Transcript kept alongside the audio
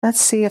Let's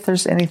see if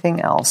there's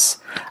anything else.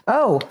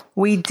 Oh,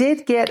 we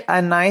did get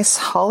a nice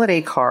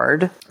holiday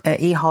card, an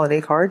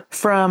e-holiday card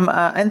from,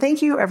 and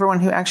thank you everyone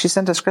who actually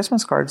sent us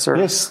Christmas cards or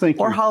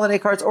holiday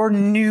cards or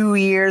New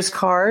Year's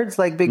cards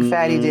like Big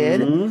Fatty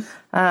did.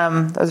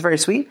 That was very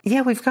sweet.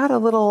 Yeah, we've got a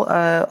little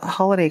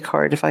holiday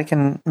card if I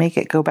can make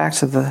it go back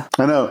to the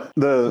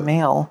the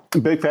mail.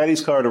 Big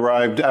Fatty's card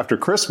arrived after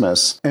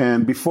Christmas,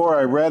 and before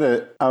I read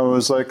it, I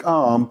was like,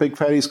 oh, Big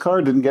Fatty's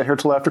card didn't get here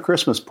till after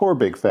Christmas. Poor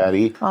Big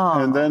Fatty.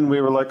 Aww. And then we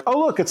were like, oh,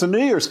 look, it's a New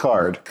Year's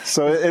card.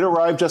 So it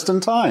arrived just in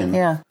time.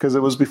 Yeah. Because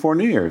it was before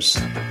New Year's.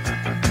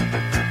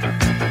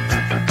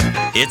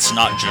 It's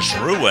not just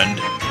ruined,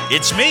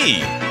 it's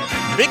me,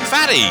 Big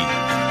Fatty,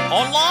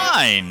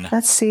 online.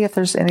 Let's see if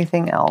there's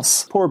anything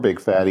else. Poor Big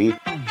Fatty.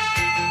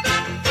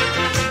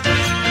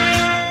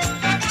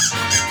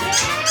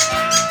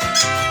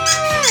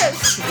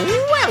 Yes.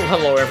 Well,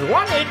 hello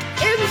everyone, it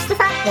is the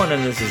Fat One,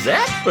 and this is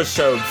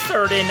episode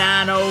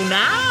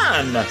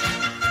 3909 of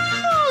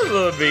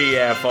the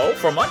BFO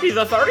for Monday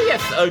the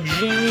 30th of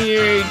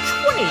January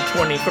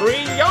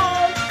 2023.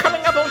 Y'all,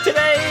 coming up on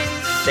today's,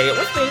 say it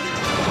with me,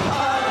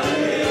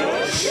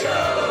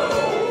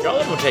 y'all,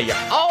 I'm going to tell you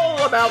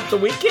all about the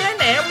weekend,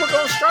 and we're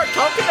going to start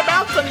talking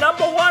about the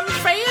number one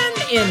fan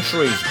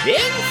entries,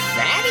 Big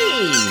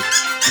Fatty.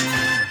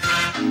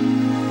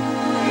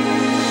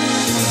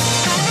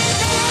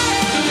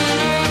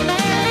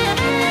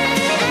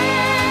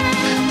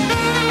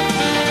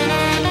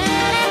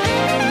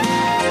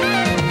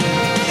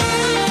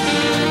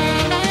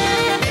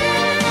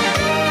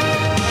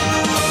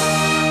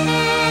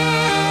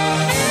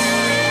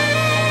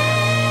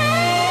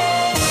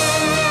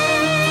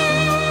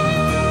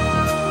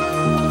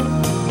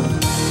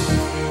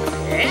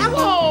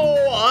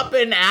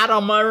 And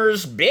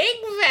Atomers, Big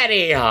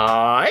Fatty.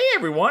 Hi,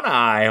 everyone.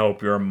 I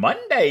hope your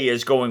Monday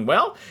is going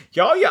well.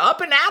 Y'all, you're up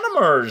and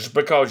Atomers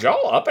because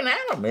y'all up and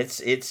Atom.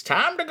 It's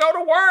time to go to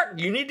work.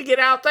 You need to get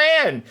out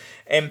there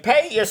and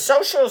pay your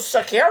Social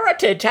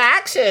Security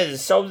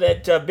taxes so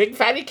that Big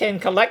Fatty can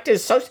collect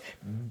his social...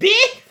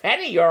 Big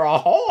Fatty, you're a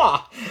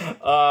whore.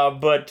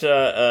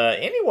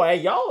 Anyway,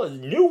 y'all,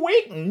 new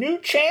week, new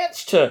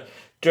chance to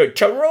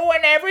ruin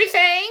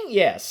everything?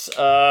 Yes.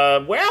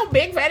 Well,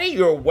 Big Fatty,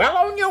 you're well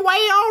on your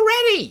way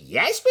already.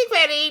 Yes, Big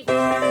Fatty.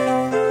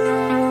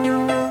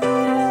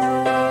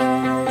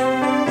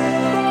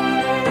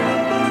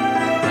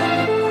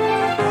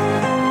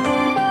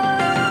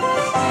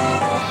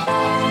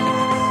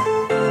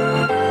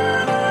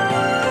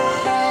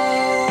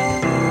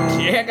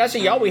 Yeah, guys,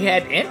 y'all, we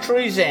had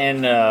entries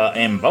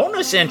and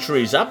bonus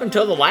entries up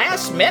until the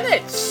last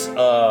minutes.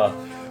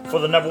 For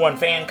the number one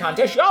fan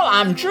contest. Y'all,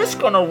 I'm just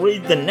going to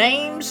read the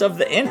names of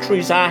the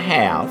entries I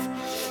have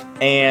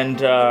and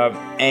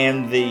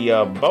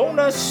the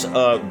bonus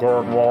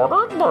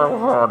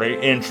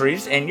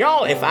entries. And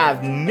y'all, if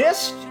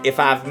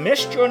I've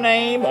missed your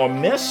name or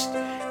missed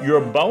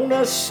your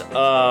bonus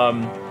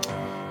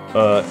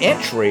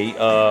entry,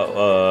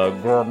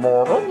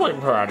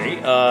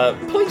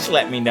 please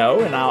let me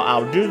know, and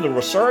I'll do the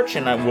research,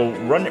 and I will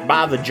run it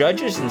by the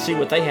judges and see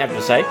what they have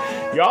to say.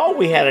 Y'all,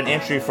 we had an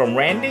entry from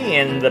Randy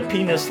in the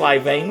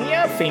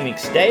Pennsylvania,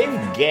 Phoenix Dave,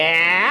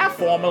 Gaff,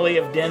 formerly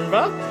of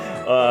Denver,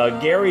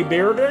 Gary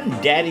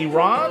Bearden, Daddy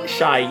Ron,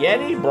 Shy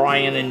Yeti,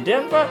 Brian in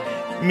Denver,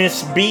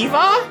 Miss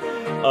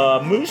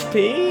Beaver, Moose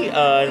P,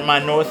 my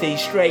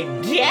Northeast Straight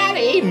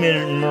Daddy,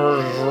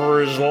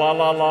 Ms.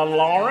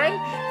 Lauren,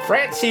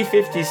 Francie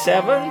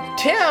 57,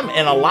 Tim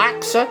in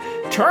Alexa,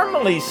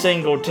 Terminally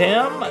Single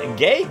Tim,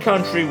 Gay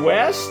Country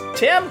West,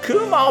 Tim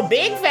Kumo,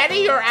 Big Fatty,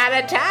 you're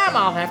out of time.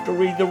 I'll have to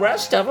read the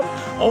rest of them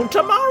on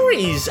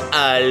tomorrow's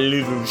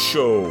little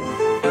show.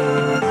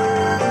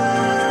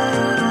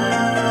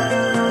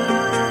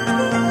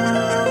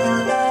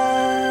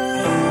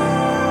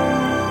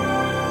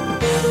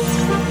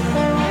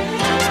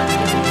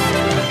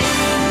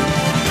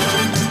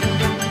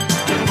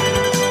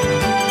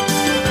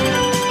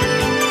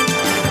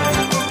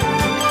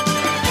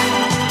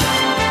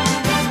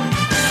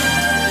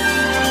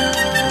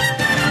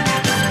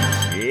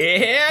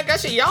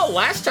 Y'all,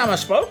 last time I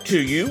spoke to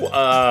you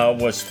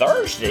was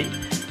Thursday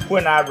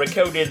when I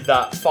recorded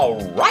the Fall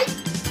Right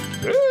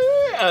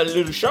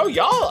little show.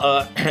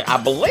 Y'all, I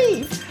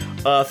believe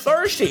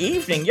Thursday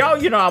evening,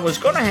 y'all, you know, I was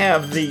going to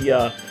have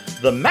the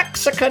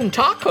Mexican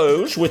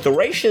tacos with the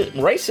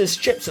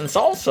racist chips and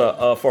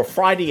salsa for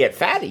Friday at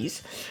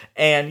Fatty's.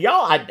 And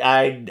y'all,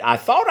 I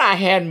thought I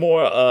had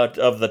more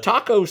of the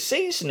taco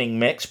seasoning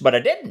mix, but I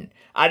didn't.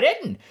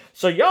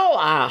 So, y'all,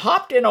 I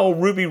hopped in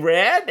old Ruby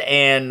Red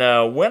and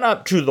went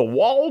up to the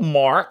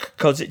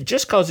Walmart,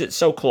 just because it's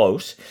so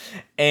close,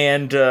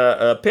 and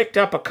picked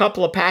up a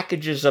couple of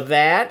packages of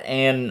that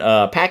and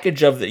a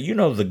package of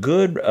the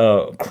good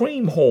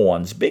cream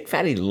horns. Big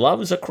Fatty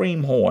loves a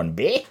cream horn.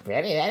 Big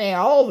Fatty, that ain't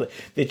all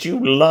that you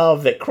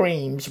love that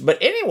creams. But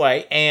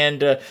anyway,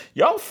 and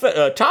y'all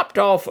topped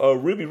off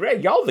Ruby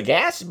Red. Y'all, the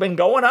gas has been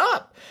going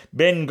up.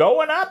 Been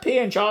going up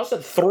here in Charleston.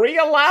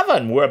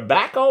 $3.11. We're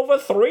back over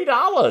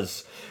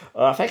 $3.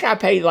 I think I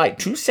paid like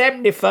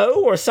 $2.74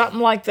 or something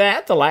like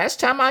that the last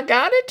time I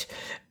got it.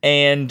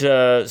 And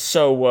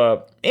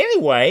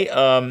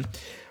anyway,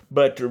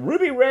 but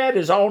Ruby Red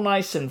is all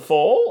nice and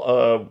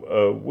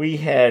full. We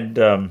had,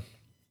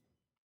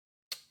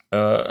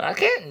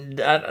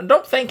 I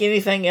don't think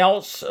anything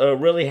else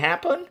really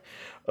happened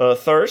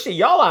Thursday.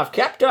 Y'all, I've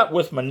kept up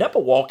with my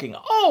nipple walking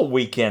all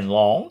weekend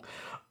long,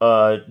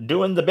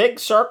 doing the big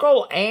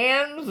circle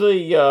and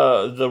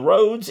the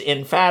roads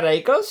in Fat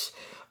Acres.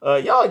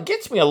 Y'all, it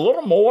gets me a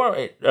little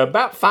more,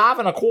 about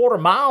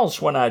 5.25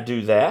 miles when I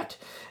do that.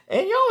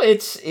 And y'all,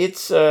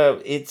 it's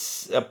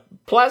a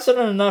pleasant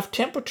enough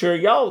temperature.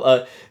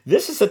 Y'all,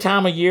 this is the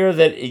time of year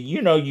that,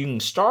 you can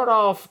start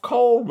off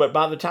cold, but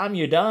by the time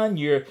you're done,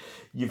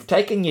 you've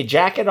taken your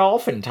jacket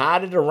off and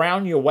tied it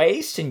around your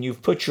waist, and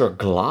you've put your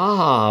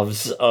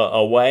gloves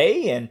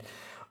away, and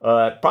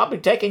probably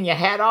taken your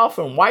hat off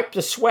and wiped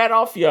the sweat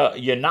off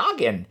your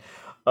noggin.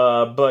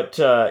 But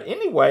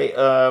anyway,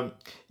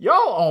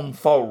 y'all on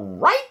for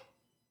right.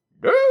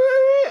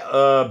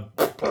 I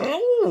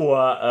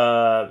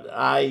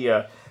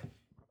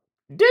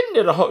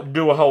didn't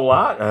do a whole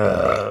lot.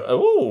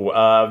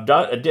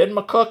 Did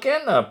my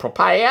cooking.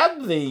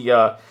 Prepared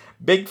the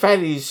Big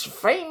Fatty's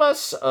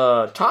famous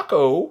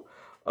taco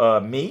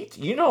meat.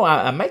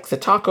 I make the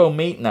taco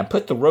meat and I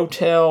put the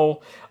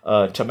Rotel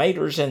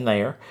tomatoes in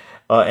there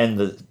and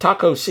the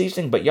taco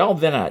seasoning. But y'all,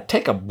 then I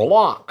take a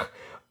block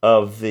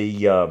of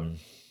the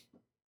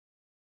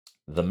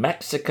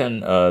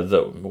Mexican,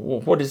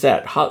 what is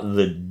that?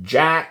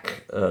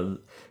 The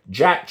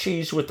Jack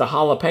cheese with the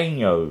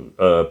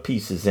jalapeno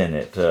pieces in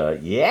it.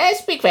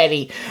 Yes, Big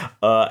Fatty.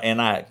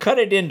 And I cut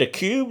it into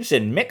cubes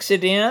and mix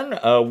it in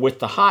with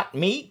the hot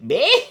meat.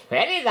 Big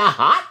Fatty, the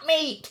hot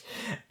meat.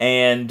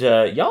 And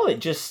y'all, it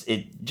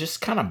just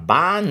kind of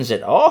binds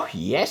it. Oh,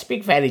 yes,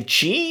 Big Fatty.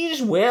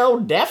 Cheese will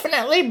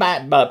definitely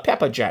by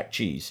pepper jack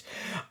cheese.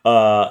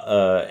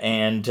 So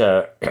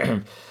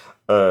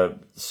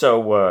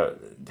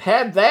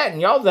had that,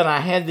 and y'all, then I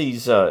had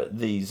these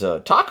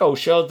taco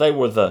shells. They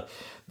were the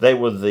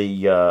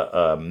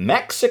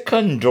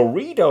Mexican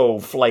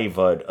Dorito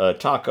flavored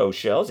taco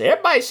shells.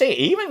 Everybody say,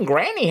 even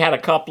Granny had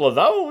a couple of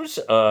those.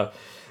 Y'all,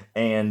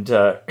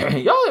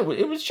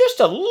 it was just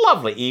a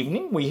lovely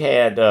evening. We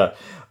had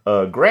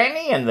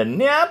Granny and the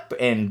Nip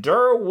and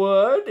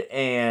Durwood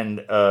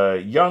and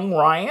young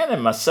Ryan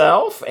and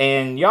myself,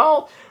 and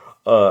y'all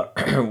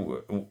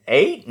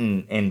ate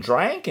and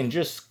drank and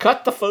just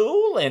cut the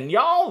fool. And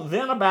y'all,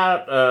 then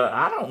about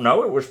I don't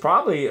know, it was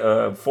probably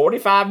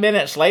 45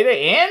 minutes later,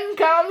 in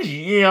comes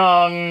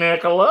young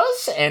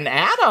Nicholas and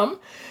Adam,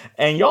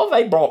 and y'all,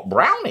 they brought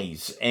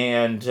brownies.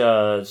 And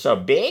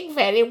so Big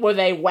Fatty, were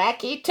they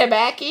wacky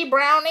tobacco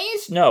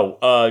brownies? No,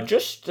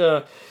 just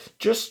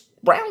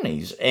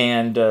brownies.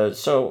 And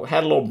so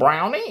had a little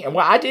brownie.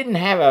 Well, I didn't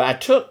have I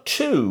took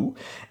 2,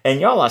 and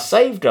y'all, I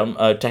saved them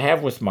to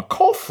have with my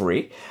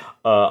coffee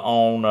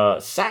on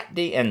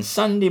Saturday and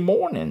Sunday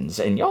mornings.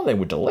 And y'all, they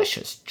were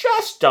delicious.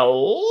 Just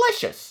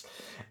delicious.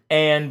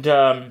 And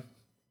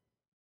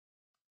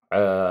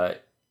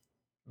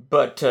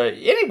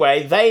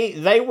anyway,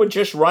 they were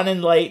just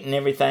running late and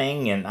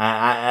everything, and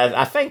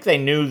I think they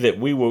knew that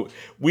we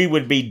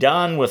would be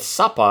done with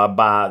supper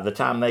by the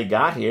time they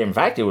got here. In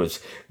fact, it was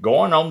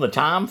going on the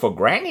time for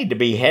Granny to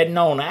be heading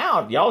on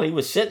out. Y'all, he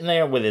was sitting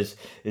there with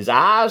his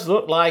eyes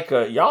looked like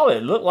y'all.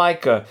 It looked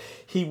like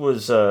he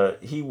was that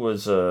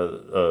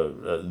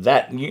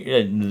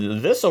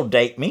this'll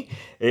date me.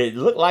 It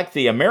looked like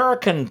the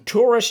American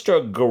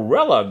Tourister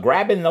gorilla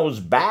grabbing those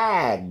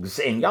bags,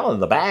 and y'all,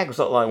 the bags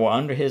looked like were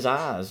under his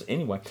eyes.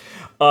 Anyway,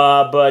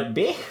 but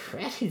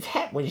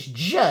that was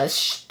just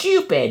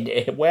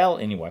stupid. Well,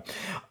 anyway,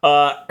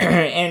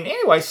 and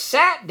anyway,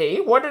 Saturday.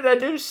 What did I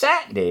do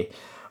Saturday?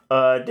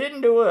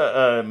 Didn't do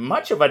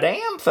much of a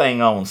damn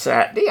thing on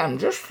Saturday. I'm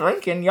just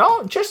thinking,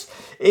 y'all,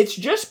 it's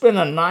just been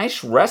a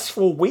nice,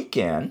 restful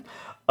weekend.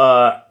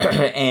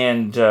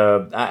 And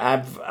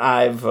I've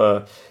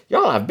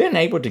been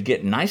able to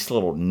get nice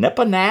little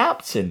nipper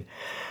naps, and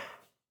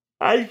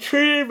I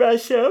treated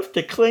myself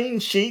to clean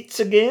sheets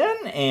again.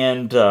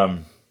 And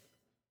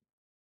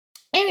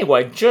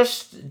anyway,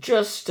 just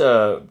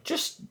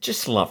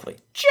lovely,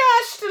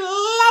 just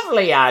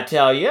lovely, I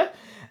tell you.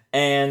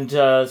 And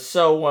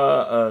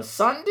so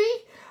Sunday,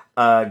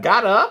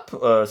 got up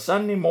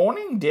Sunday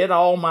morning, did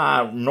all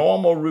my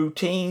normal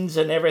routines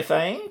and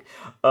everything.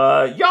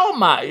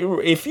 Y'all,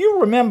 if you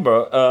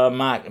remember,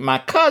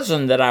 my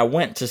cousin that I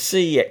went to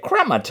see at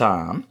Crema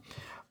time,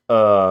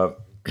 that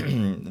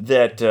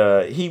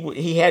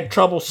he had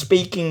trouble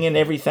speaking and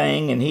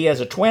everything, and he has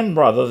a twin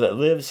brother that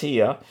lives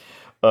here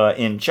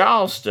in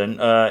Charleston.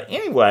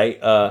 Anyway,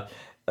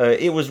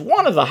 it was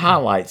one of the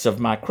highlights of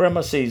my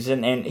Crema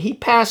season, and he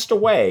passed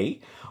away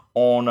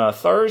on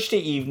Thursday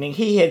evening.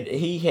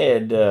 He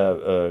had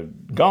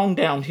gone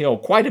downhill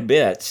quite a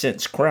bit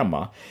since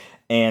Crema,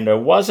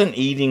 and wasn't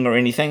eating or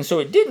anything, so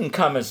it didn't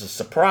come as a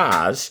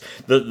surprise.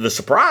 The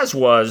surprise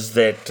was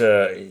that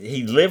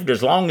he lived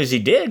as long as he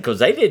did, because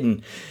they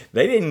didn't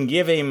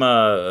give him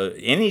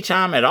any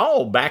time at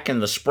all back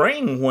in the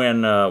spring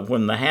when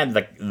they had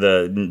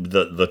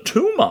the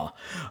tumor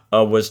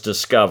was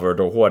discovered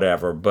or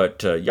whatever.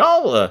 But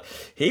y'all,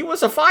 he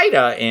was a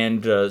fighter,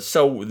 and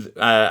so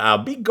I'll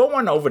be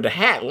going over to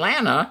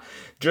Atlanta.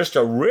 Just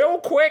a real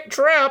quick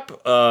trip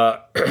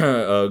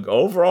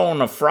over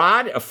on a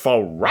Friday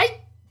for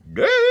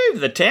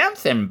the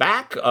 10th, and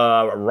back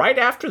right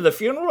after the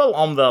funeral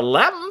on the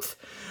 11th.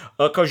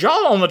 Because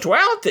y'all, on the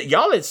 12th,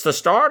 y'all, it's the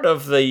start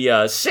of the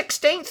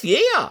 16th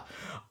year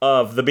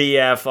of the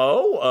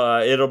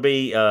BFO. It'll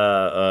be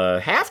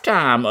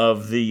halftime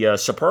of the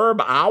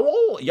Superb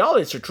Owl. Y'all,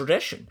 it's a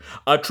tradition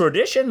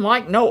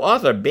like no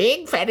other.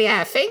 Big Fatty,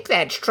 I think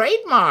that's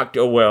trademarked.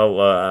 Oh, well,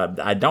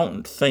 I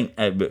don't think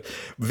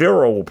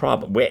Vero will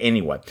probably. Well,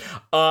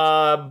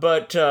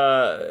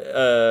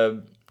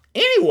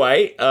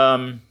 anyway,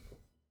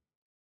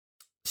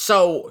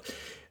 so.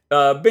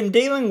 Been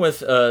dealing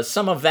with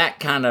some of that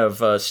kind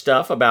of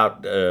stuff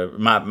about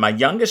my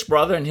youngest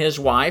brother and his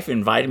wife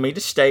invited me to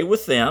stay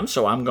with them,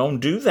 so I'm going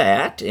to do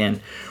that.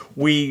 And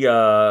we,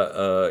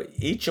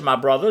 each of my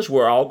brothers,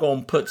 we're all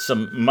going to put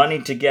some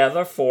money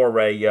together for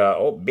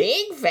a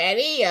Big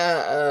Fatty.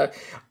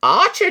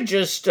 Archer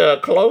just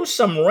closed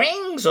some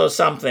rings or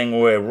something,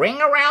 or a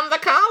ring around the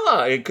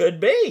collar. It could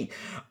be.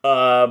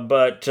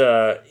 But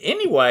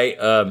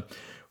anyway.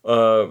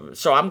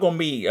 So I'm going to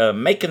be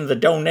making the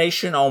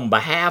donation on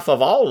behalf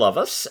of all of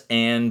us,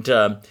 and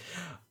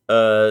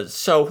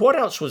so what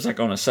else was I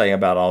going to say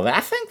about all that?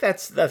 I think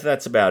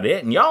that's about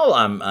it. And y'all,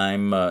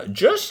 I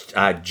just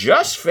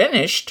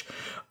finished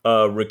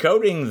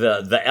recording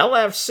the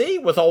LFC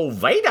with old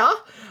Vader.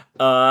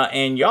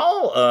 And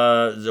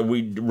y'all,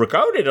 we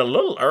recorded a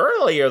little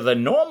earlier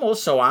than normal,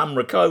 so I'm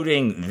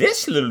recording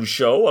this little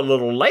show a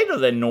little later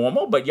than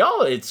normal. But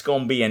y'all, it's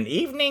going to be an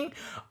evening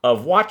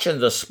of watching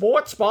the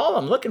sports ball.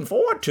 I'm looking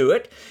forward to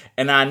it.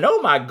 And I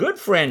know my good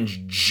friends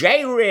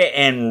Jerry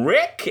and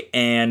Rick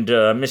and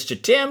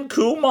Mr. Tim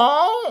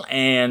Kumal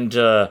and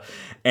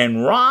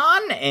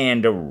Ron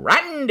and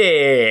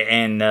Randy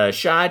and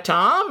Shy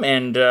Tom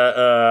and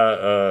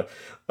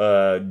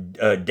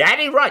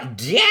Daddy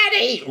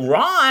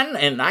Ron,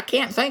 and I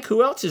can't think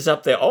who else is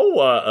up there.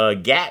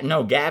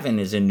 Gavin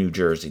is in New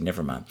Jersey.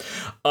 Never mind.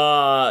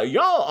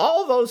 Y'all,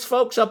 all those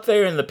folks up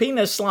there in the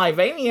Penis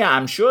Slovenia,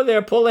 I'm sure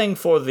they're pulling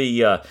for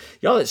the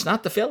y'all. It's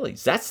not the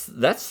Phillies. That's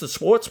the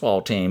sports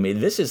ball team.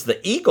 This is the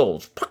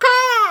Eagles.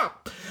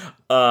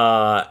 They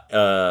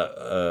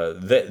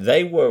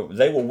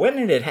were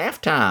winning at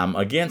halftime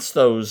against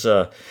those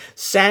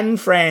San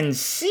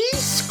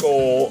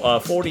Francisco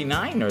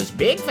 49ers.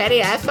 Big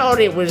Fatty, I thought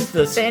it was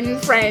the San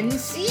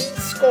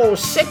Francisco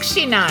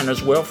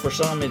 69ers. Well, for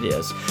some it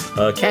is.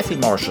 Kathy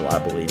Marshall, I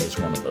believe, is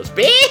one of those.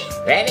 Big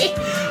Fatty.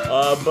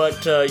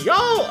 But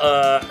y'all,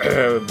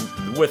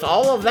 with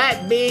all of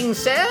that being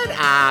said,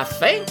 I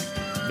think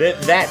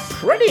that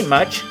pretty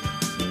much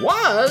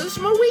was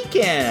my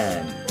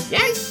weekend.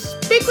 Yes,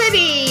 Big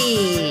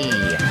Fatty!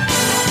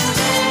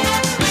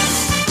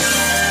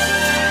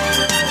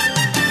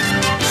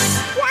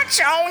 What's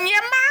on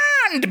your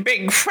mind,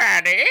 Big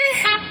Fatty?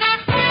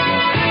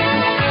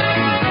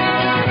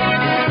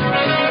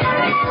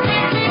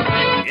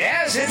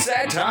 Yes, it's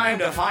that time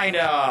to find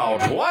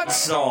out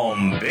what's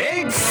on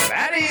Big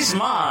Fatty's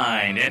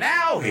mind. And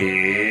now,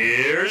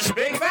 here's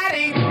Big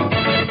Fatty.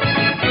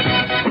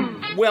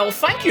 Well,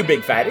 thank you,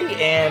 Big Fatty.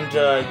 And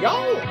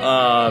y'all,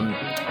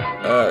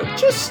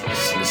 just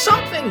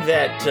something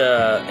that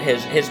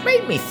has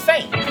made me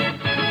think,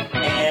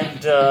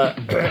 and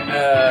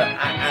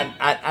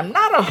I'm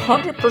not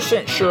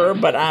 100% sure,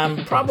 but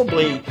I'm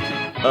probably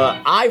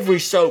Ivory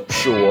Soap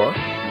sure.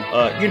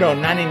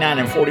 99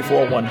 and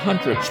 44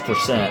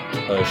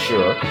 100%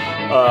 sure.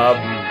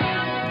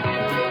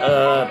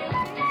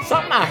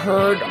 Something I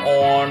heard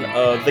on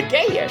the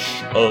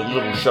Gayish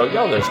little show.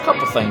 Y'all, there's a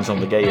couple things on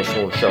the Gayish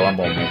little show I'm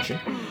gonna mention.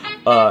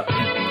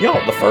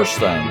 Y'all, the first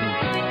thing.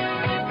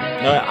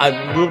 I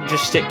will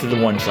just stick to the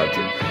one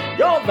subject.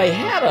 Y'all, they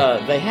had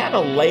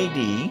a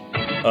lady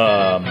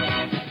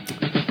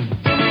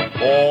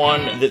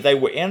on that they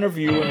were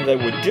interviewing. They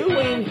were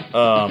doing.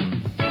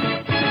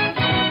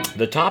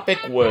 The topic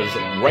was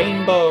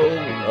rainbow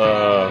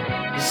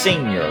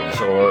seniors,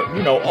 or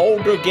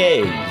older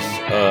gays,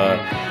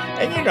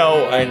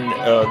 and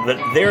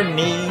their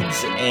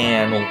needs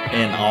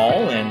and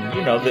all, and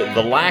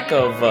the lack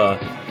of.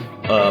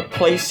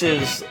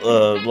 Places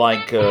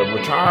like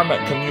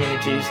retirement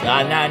communities.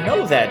 I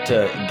know that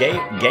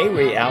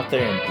Gary out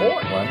there in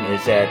Portland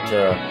is at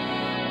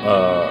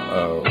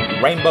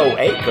Rainbow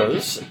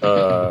Acres,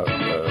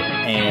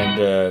 and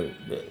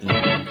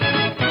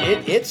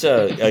it's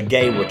a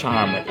gay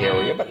retirement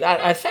area. But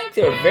I think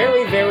there are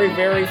very, very,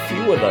 very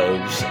few of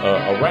those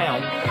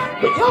around.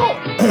 But y'all,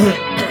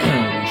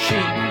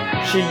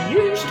 she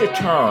used a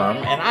term,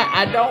 and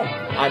I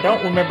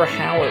don't remember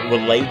how it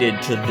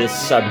related to this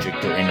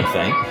subject or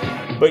anything,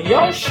 But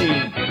y'all, she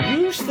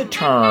used the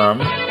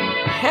term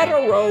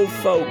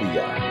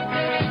heterophobia.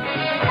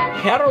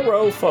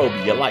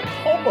 Heterophobia, like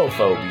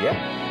homophobia,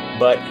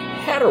 but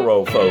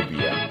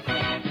heterophobia.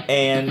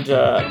 And,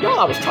 y'all,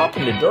 I was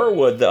talking to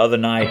Durwood the other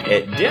night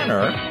at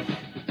dinner,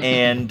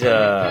 and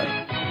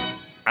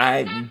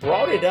I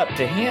brought it up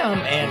to him,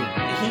 and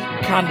he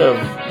kind of,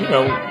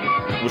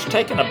 was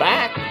taken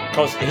aback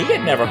because he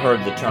had never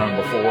heard the term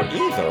before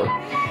either.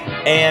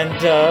 And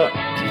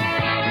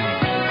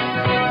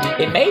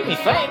it made me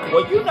think,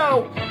 well,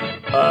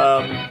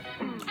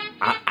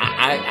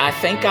 I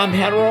think I'm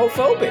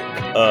heterophobic.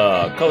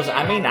 Because,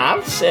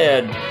 I've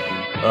said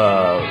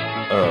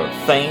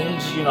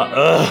things,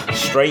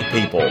 straight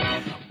people,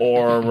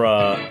 or,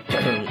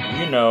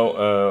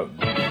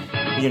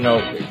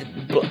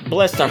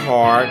 bless their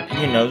heart,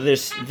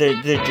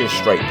 they're just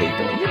straight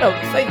people.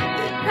 They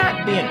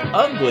not being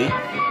ugly,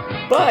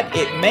 but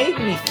it made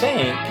me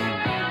think,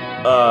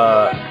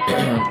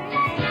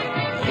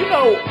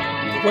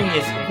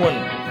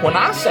 when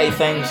I say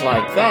things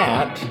like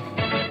that,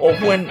 or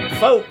when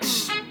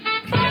folks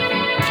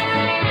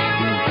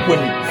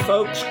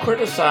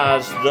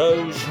criticize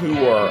those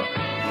who are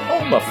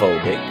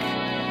homophobic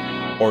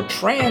or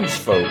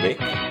transphobic,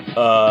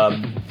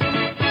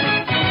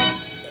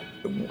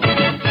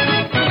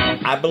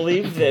 I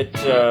believe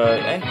that,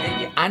 and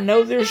I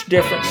know there's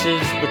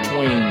differences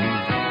between,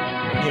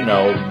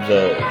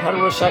 the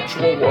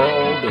heterosexual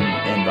world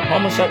and the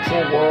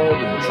homosexual world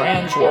and the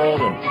trans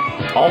world and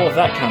all of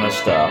that kind of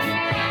stuff.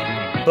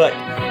 But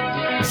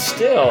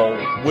still,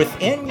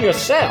 within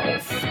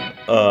yourself,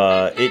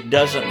 it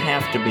doesn't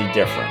have to be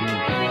different.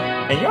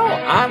 And y'all,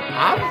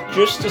 I've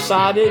just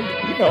decided,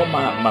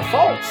 my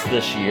faults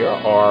this year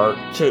are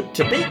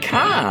to be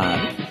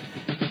kind,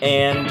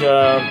 and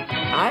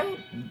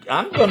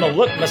I'm going to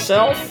look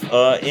myself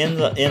in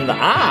the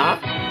eye,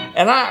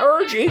 and I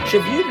urge each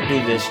of you to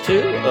do this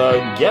too.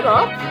 Get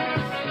up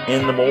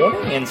in the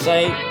morning and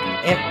say,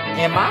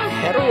 am I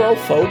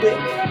heterophobic?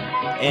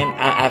 And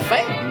I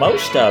think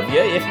most of you,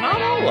 if not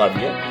all of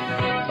you,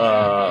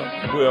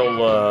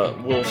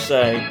 will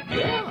say,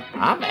 yeah,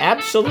 I'm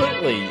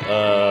absolutely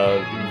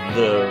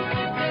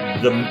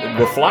the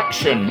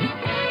reflection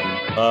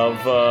of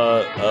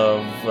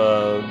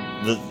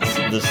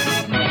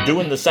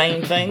doing the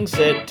same things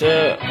that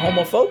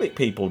homophobic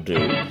people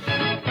do.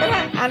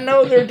 And I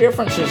know there are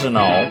differences and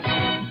all,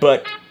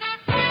 but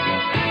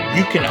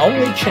you can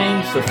only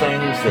change the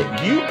things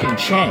that you can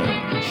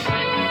change.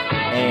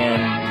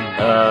 And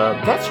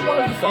that's one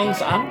of the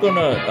things I'm going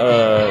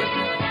to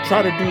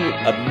try to do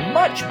a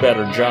much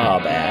better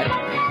job at,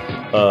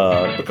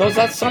 because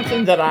that's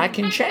something that I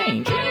can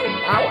change.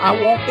 I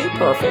won't be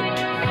perfect,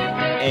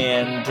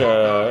 and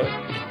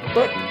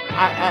but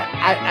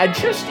I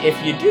just, if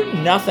you do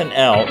nothing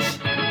else,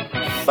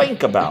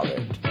 think about it.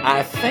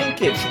 I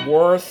think it's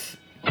worth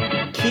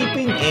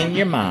keeping in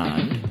your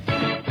mind,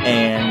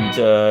 and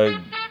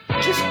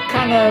just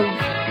kind of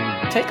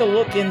take a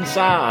look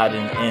inside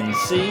and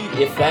see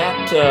if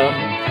that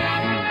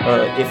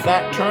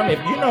term, if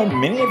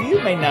many of you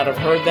may not have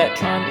heard that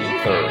term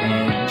either,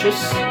 and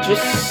just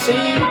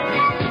see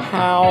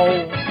how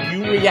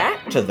you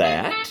react to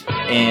that,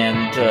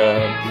 and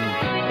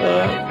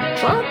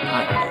try,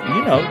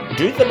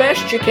 do the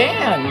best you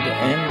can,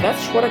 and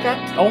that's what I got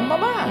on my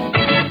mind.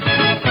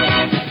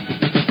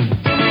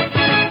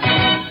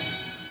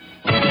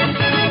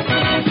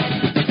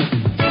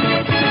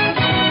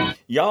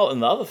 Y'all,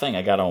 and the other thing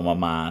I got on my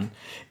mind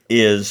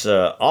is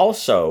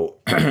also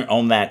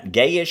on that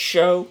gayish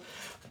show,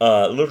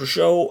 little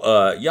show,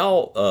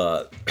 y'all,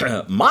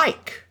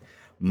 Mike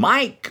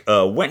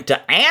went to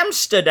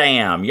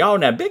Amsterdam. Y'all,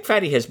 now Big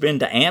Fatty has been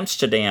to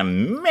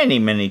Amsterdam many,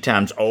 many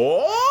times.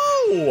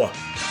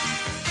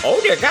 Oh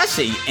dear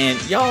Gussie.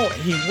 And y'all,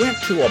 he went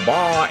to a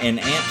bar in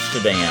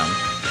Amsterdam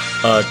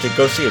to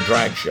go see a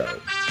drag show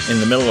in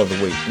the middle of the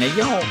week. Now,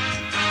 y'all,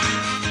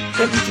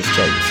 let me just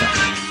tell you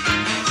something.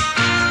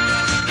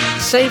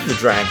 Save the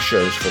drag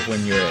shows for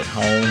when you're at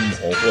home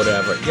or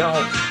whatever.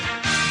 Y'all,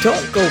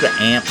 don't go to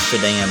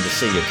Amsterdam to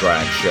see a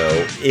drag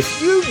show. If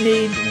you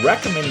need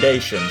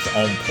recommendations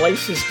on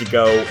places to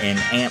go in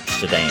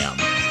Amsterdam,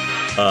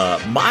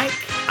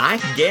 Mike, I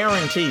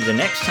guarantee the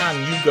next time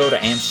you go to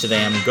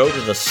Amsterdam, go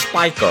to the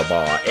Spyker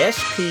Bar,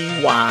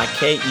 Spyker.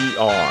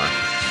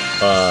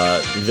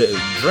 The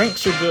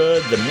drinks are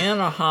good, the men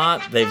are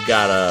hot, they've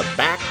got a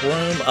back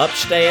room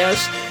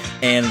upstairs,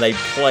 and they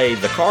play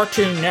the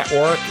Cartoon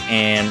Network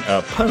and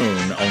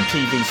Poon on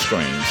TV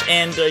screens.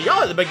 And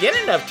y'all, at the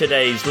beginning of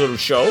today's little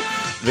show,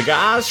 the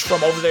guys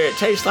from over there at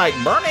Tastes Like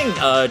Burning,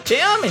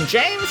 Tim and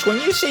James,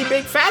 when you see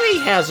Big Fatty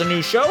has a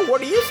new show,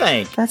 what do you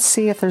think? Let's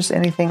see if there's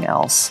anything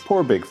else.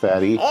 Poor Big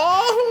Fatty.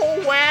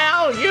 Oh,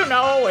 well,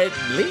 at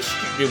least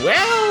you do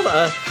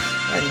well.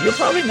 And you're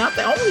probably not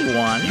the only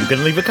one. You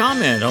can leave a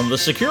comment on the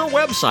secure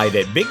website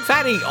at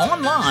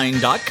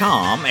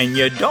BigFattyOnline.com, and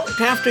you don't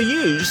have to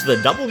use the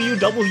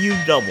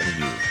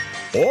www.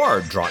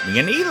 Or drop me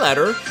an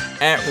e-letter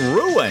at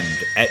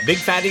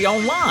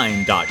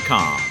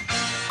ruined@BigFattyOnline.com.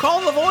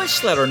 call the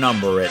voice letter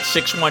number at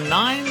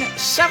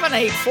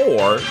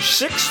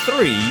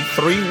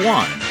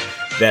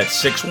 619-784-6331.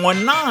 That's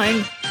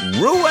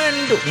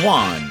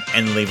 619-RUINED1.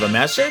 And leave a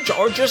message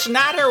or just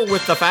natter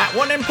with the fat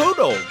one and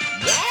Poodle.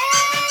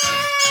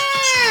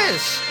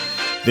 Yes!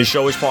 This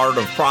show is part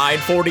of Pride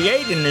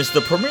 48 and is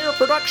the premier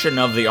production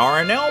of the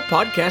RNL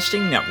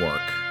Podcasting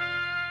Network.